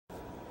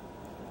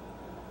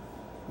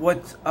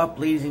What's up,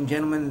 ladies and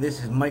gentlemen?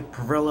 This is Mike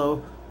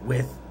Perillo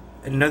with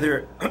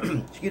another,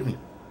 excuse me,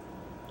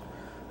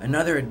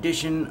 another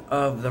edition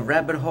of the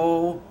Rabbit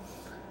Hole.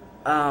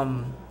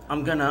 I'm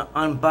gonna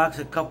unbox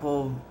a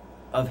couple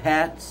of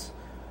hats.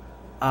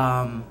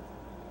 Well,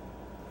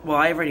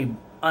 I already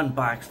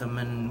unboxed them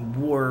and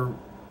wore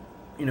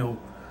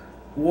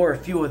a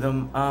few of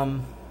them.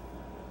 I'm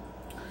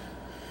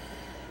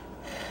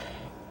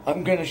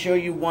gonna show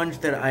you ones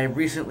that I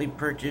recently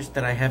purchased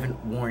that I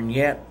haven't worn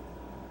yet.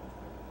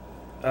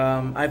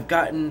 I've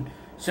gotten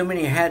so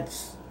many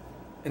hats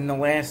in the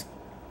last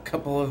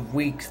couple of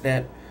weeks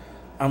that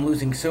I'm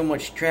losing so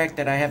much track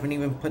that I haven't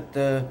even put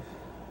the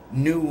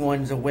new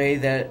ones away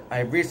that I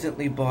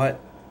recently bought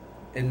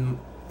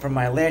from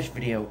my last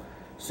video.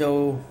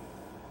 So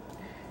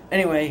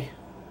anyway,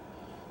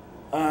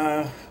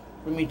 let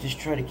me just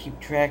try to keep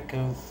track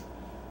of,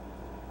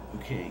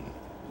 okay,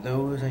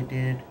 those I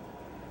did,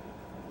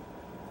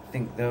 I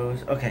think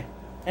those, okay,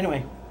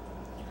 anyway.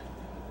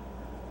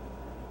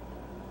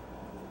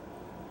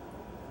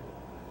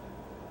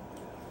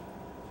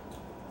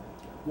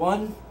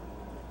 One,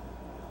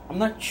 I'm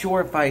not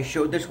sure if I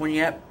showed this one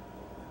yet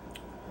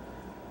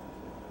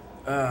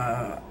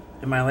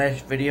in my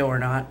last video or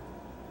not,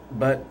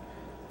 but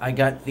I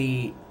got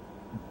the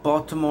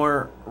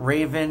Baltimore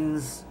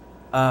Ravens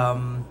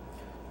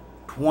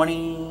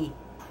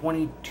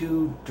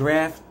 2022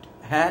 draft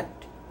hat.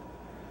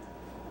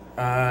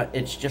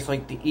 It's just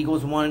like the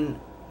Eagles one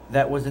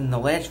that was in the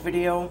last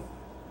video.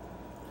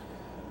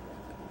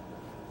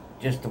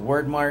 Just a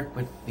word mark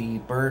with the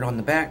bird on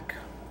the back.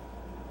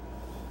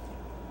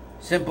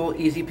 Simple,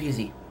 easy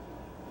peasy.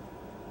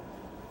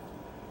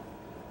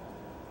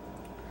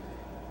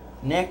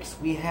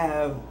 Next we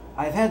have,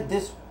 I've had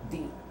these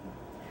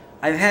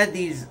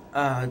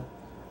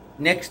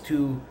next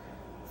to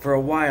for a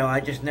while. I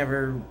just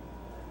never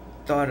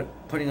thought of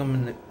putting them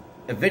in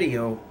a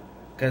video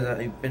because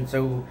I've been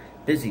so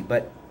busy.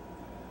 But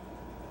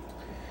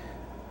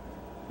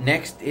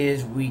next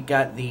is we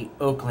got the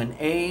Oakland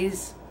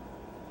A's,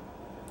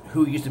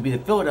 who used to be the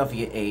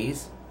Philadelphia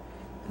A's,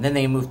 and then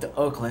they moved to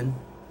Oakland.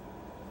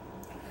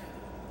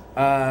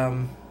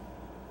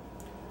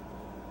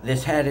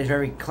 This hat is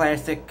very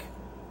classic.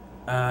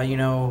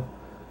 Honestly,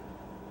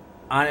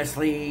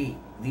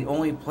 the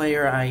only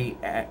player I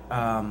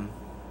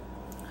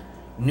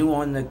knew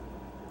on the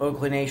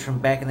Oakland A's from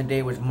back in the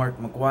day was Mark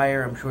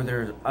McGwire. I'm sure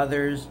there's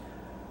others,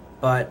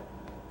 but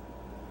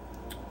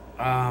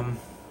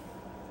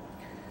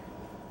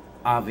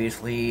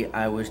obviously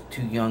I was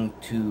too young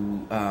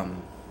to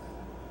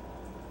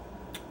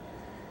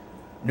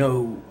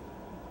know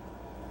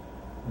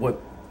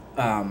what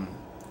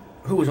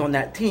who was on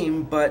that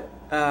team. But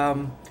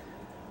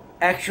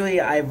actually,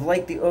 I've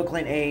liked the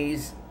Oakland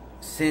A's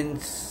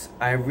since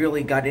I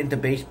really got into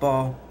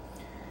baseball,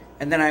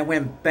 and then I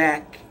went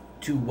back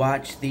to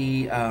watch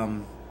the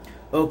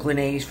Oakland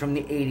A's from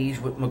the 80s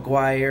with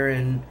McGwire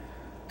and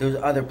those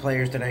other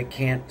players that I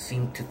can't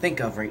seem to think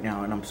of right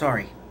now, and I'm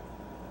sorry.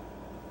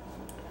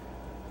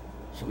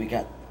 So we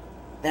got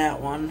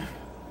that one,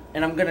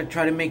 and I'm gonna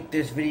try to make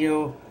this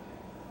video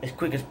as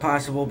quick as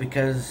possible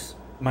because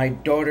my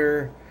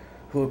daughter,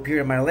 who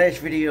appeared in my last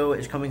video,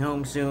 is coming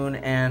home soon.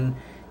 And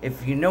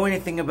if you know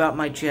anything about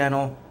my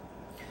channel,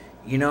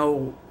 you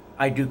know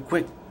I do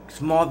quick,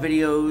 small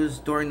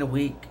videos during the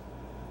week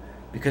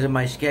because of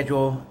my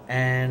schedule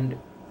and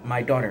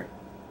my daughter.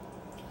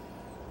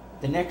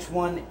 The next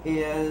one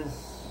is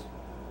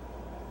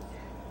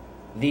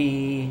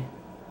the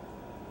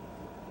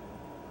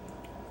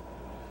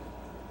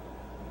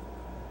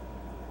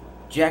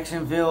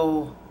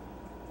Jacksonville,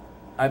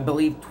 I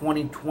believe,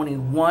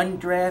 2021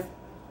 draft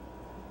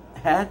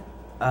hat.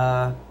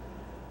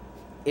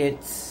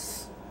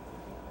 It's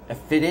a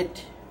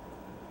fitted.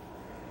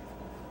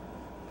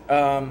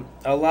 A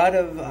lot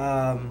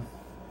of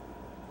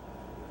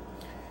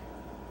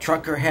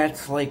trucker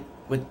hats, like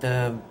with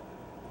the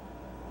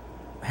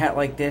hat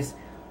like this,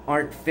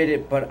 aren't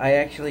fitted, but I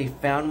actually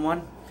found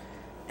one.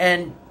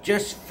 And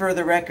just for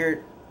the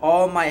record,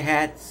 all my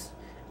hats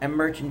and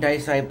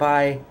merchandise I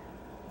buy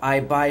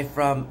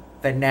from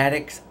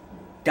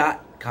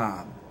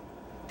Fanatics.com.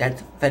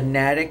 That's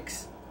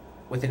Fanatics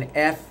with an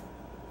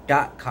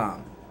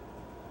F.com.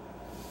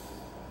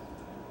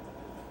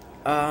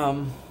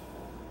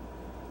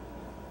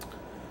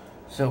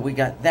 So we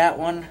got that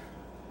one.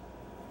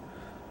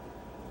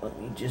 Let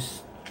me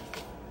just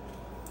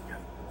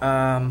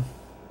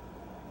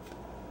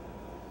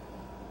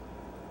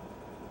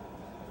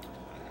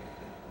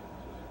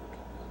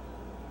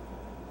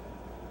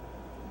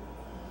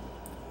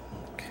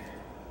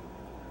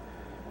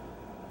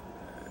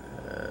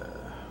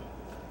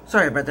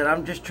sorry about that.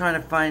 I'm just trying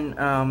to find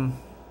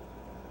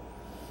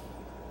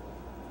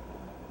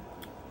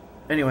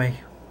anyway,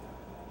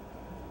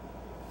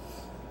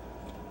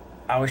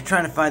 I was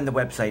trying to find the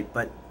website,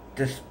 but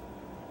just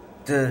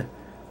to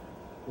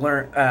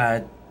learn,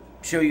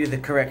 show you the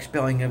correct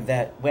spelling of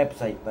that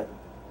website, but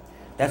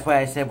that's why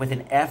I said with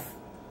an F.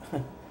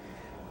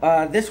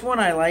 This one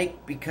I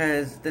like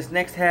because this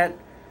next hat,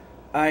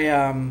 I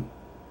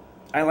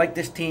I like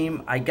this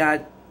team. I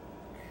got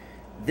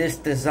this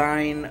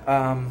design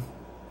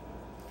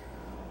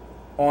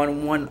on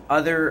one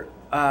other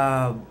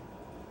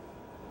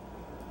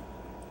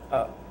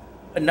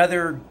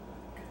another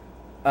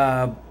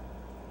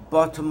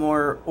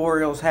Baltimore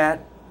Orioles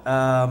hat.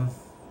 I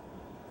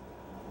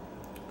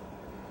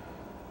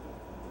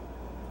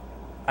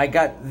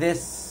got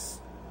this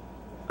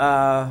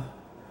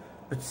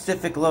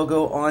specific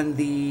logo on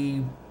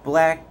the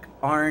black,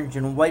 orange,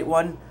 and white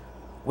one,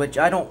 which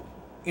I don't,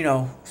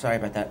 sorry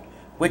about that,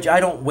 which I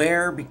don't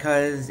wear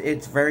because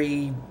it's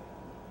very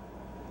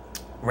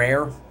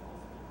rare.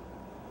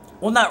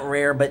 Well, not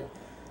rare, but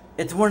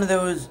it's one of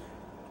those,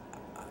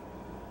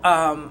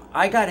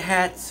 I got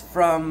hats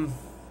from,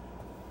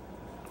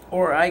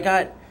 or I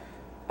got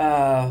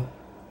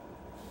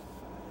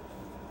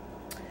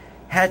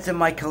hats in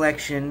my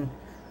collection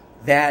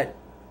that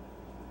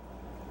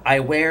I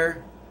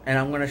wear and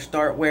I'm going to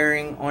start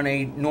wearing on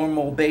a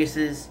normal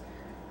basis,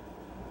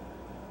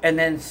 and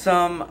then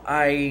some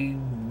I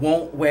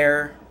won't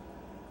wear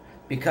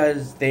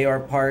because they are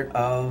part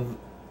of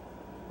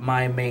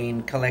my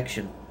main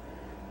collection.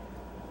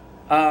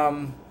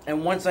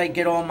 And once I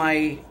get all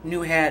my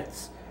new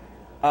hats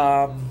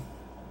from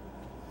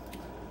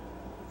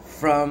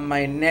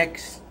my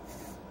next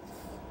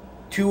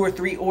 2 or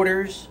 3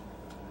 orders,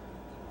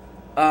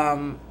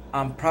 I'm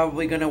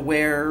probably going to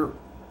wear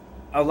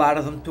a lot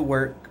of them to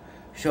work,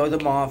 show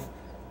them off,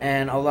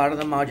 and a lot of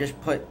them I'll just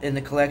put in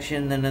the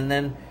collection, and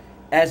then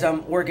as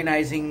I'm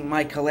organizing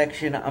my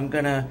collection, I'm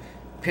going to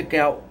pick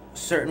out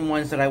certain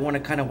ones that I want to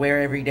kind of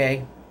wear every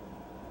day.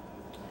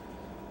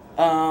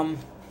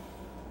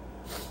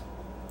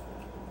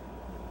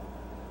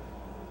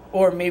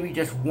 Or maybe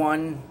just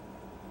one.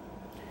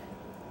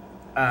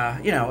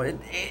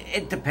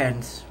 It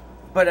depends.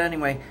 But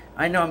anyway,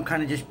 I know I'm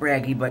kind of just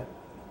braggy, but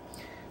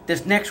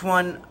this next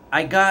one,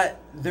 I got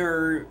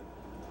their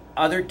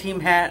other team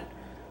hat,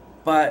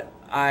 but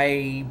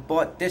I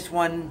bought this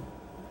one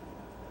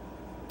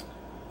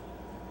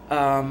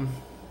to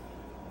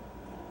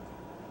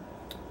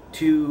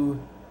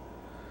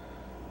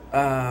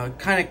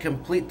kind of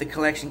complete the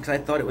collection because I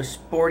thought it was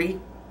sporty.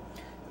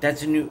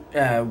 That's a new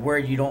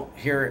word you don't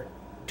hear it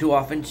too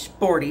often,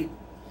 sporty.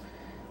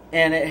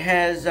 And it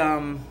has,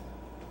 well,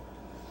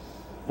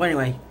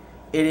 anyway,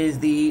 it is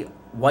the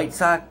White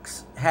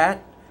Sox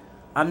hat.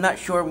 I'm not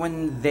sure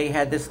when they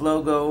had this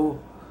logo,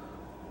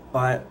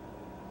 but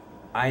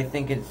I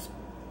think it's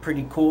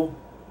pretty cool.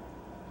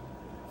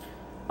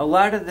 A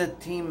lot of the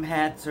team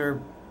hats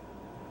are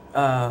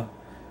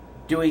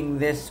doing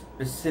this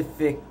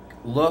specific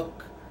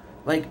look.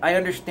 Like, I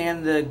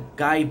understand the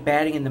guy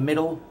batting in the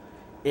middle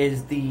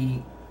is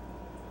the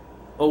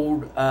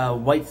old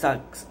White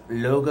Sox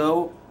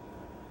logo,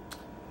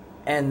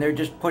 and they're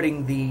just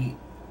putting the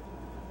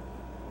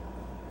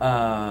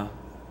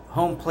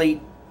home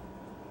plate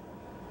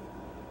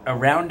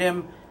around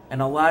him.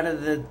 And a lot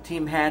of the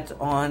team hats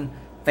on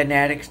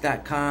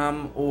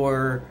Fanatics.com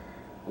or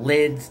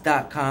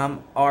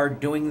Lids.com are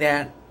doing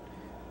that,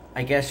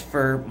 I guess,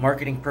 for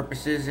marketing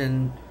purposes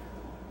and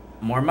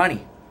more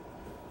money.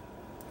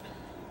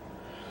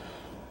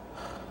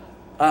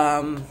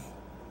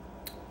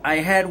 I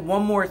had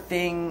one more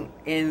thing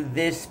in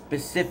this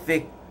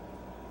specific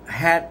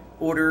hat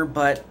order,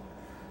 but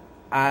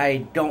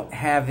I don't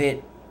have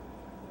it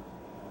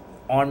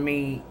on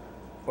me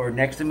or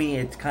next to me.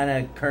 It's kind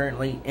of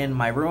currently in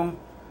my room.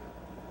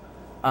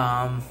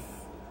 And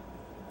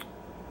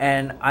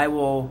I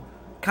will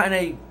kind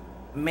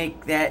of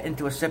make that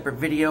into a separate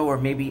video, or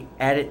maybe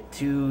add it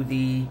to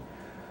the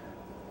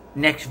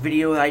next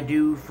video I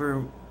do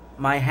for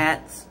my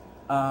hats.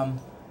 I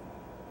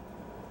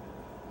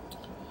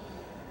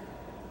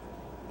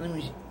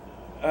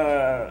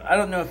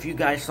don't know if you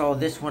guys saw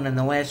this one in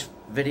the last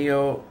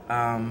video.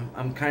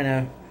 I'm kind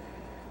of,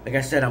 like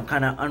I said, I'm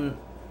kind of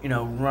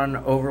run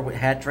over with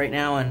hats right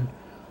now, and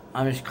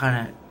I'm just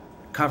kind of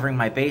covering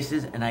my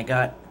bases. And I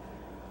got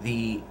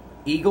the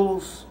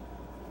Eagles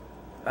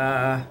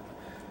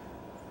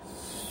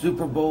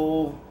Super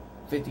Bowl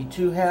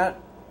 52 hat.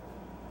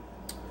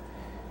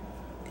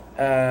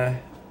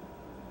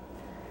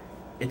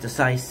 It's a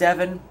size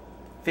 7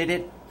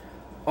 fitted.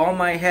 All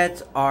my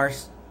hats are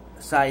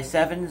size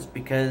 7s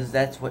because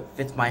that's what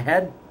fits my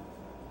head.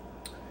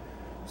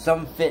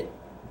 Some fit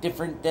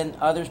different than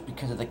others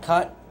because of the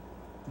cut,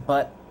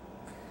 but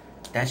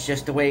that's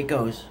just the way it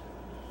goes.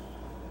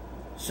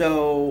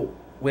 So,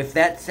 with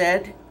that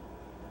said,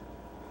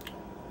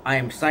 I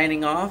am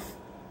signing off.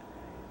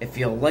 If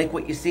you like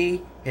what you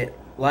see, hit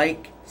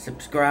like,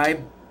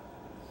 subscribe,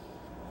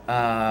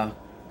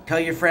 tell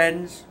your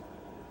friends.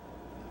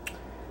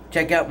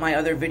 Check out my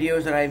other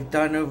videos that I've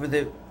done over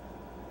the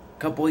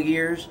couple of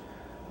years.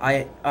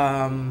 I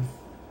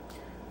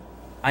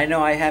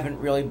know I haven't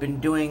really been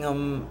doing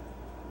them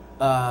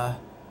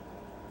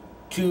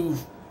too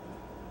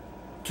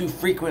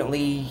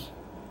frequently.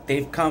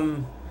 They've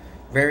come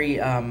very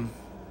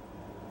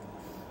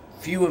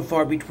few and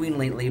far between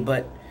lately,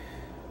 but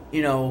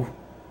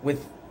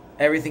with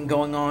everything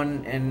going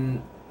on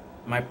in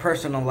my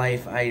personal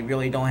life, I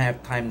really don't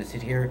have time to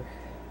sit here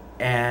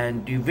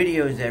and do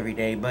videos every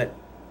day. But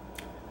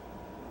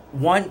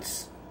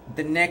once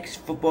the next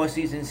football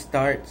season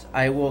starts,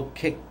 I will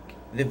kick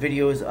the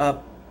videos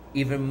up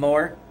even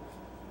more.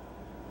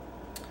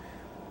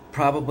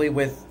 Probably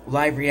with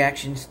live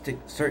reactions to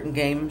certain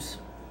games.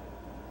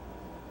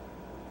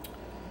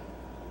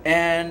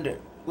 And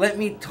let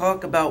me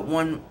talk about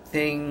one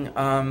thing.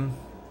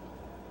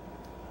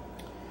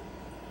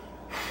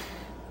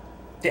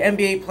 The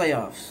NBA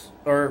playoffs,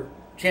 or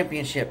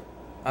championship.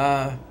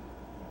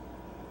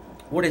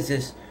 What is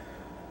this?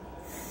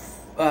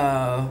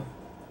 4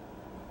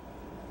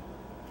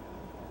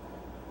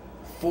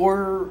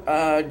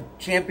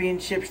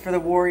 championships for the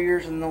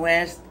Warriors in the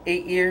last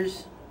 8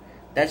 years.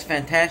 That's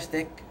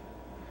fantastic.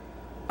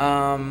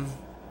 I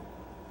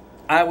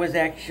was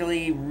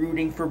actually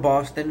rooting for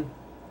Boston.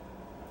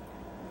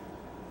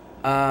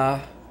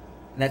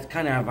 That's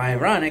kind of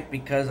ironic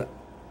because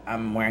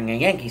I'm wearing a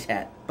Yankees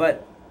hat.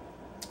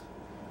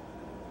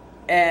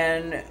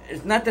 And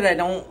it's not that I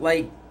don't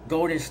like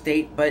Golden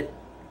State, but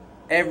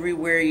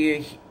everywhere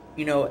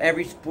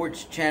every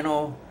sports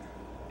channel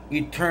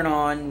you turn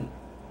on,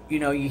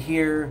 you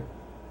hear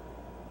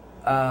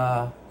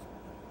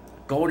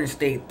Golden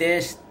State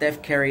this,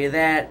 Steph Curry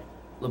that,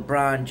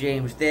 LeBron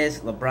James this,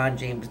 LeBron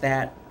James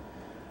that.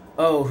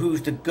 Oh,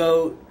 who's the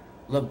GOAT?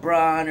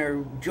 LeBron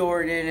or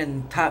Jordan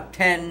and top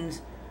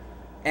 10s.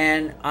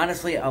 And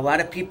honestly, a lot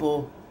of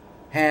people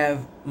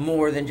have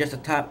more than just a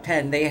top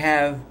 10. They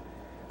have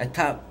a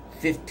top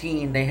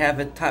 15. They have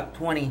a top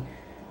 20.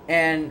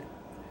 And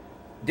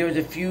there was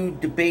a few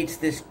debates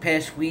this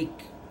past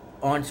week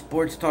on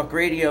Sports Talk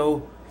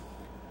Radio,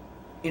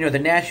 the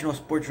national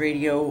sports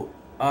radio,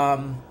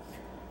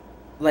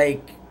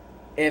 like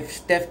if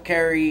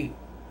Stephen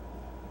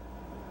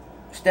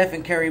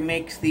Curry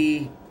makes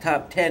the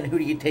top 10, who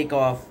do you take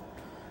off?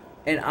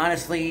 And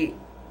honestly,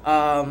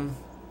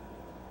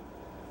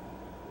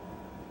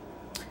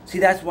 see,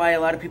 that's why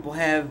a lot of people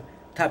have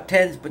top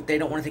 10s, but they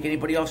don't want to take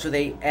anybody off, so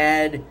they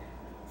add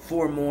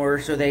 4 more,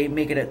 so they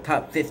make it a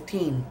top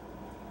 15.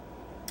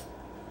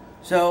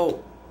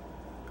 So,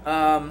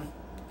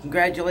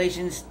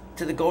 congratulations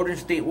to the Golden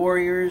State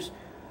Warriors,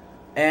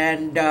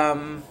 and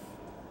I'm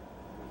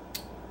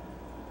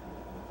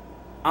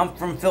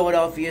from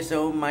Philadelphia,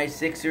 so my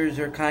Sixers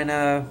are kind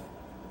of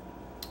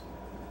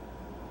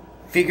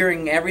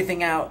figuring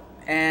everything out,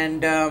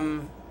 and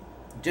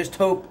just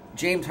hope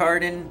James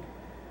Harden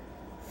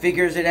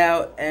figures it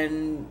out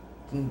and,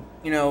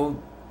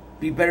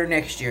 be better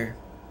next year.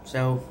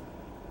 So,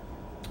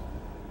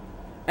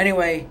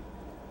 anyway,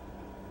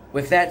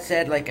 with that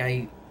said, like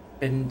I've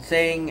been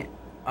saying,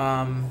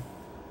 I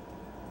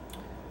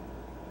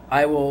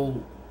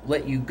will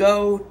let you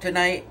go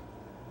tonight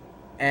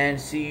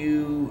and see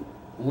you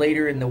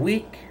later in the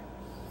week.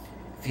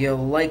 If you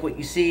like what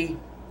you see,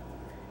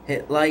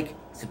 hit like,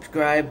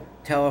 subscribe,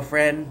 tell a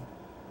friend,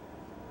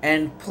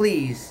 and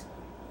please,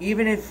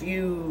 even if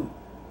you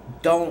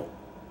don't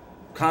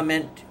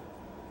comment,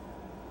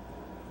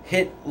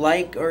 hit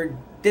like or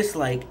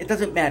dislike. It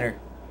doesn't matter.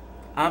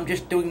 I'm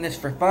just doing this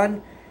for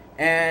fun,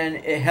 and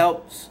it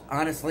helps.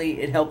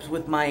 Honestly, it helps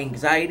with my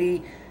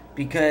anxiety,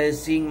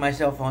 because seeing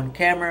myself on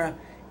camera,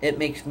 it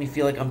makes me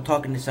feel like I'm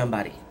talking to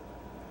somebody.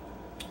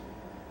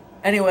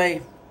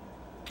 Anyway,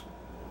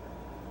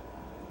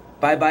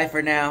 bye-bye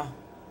for now.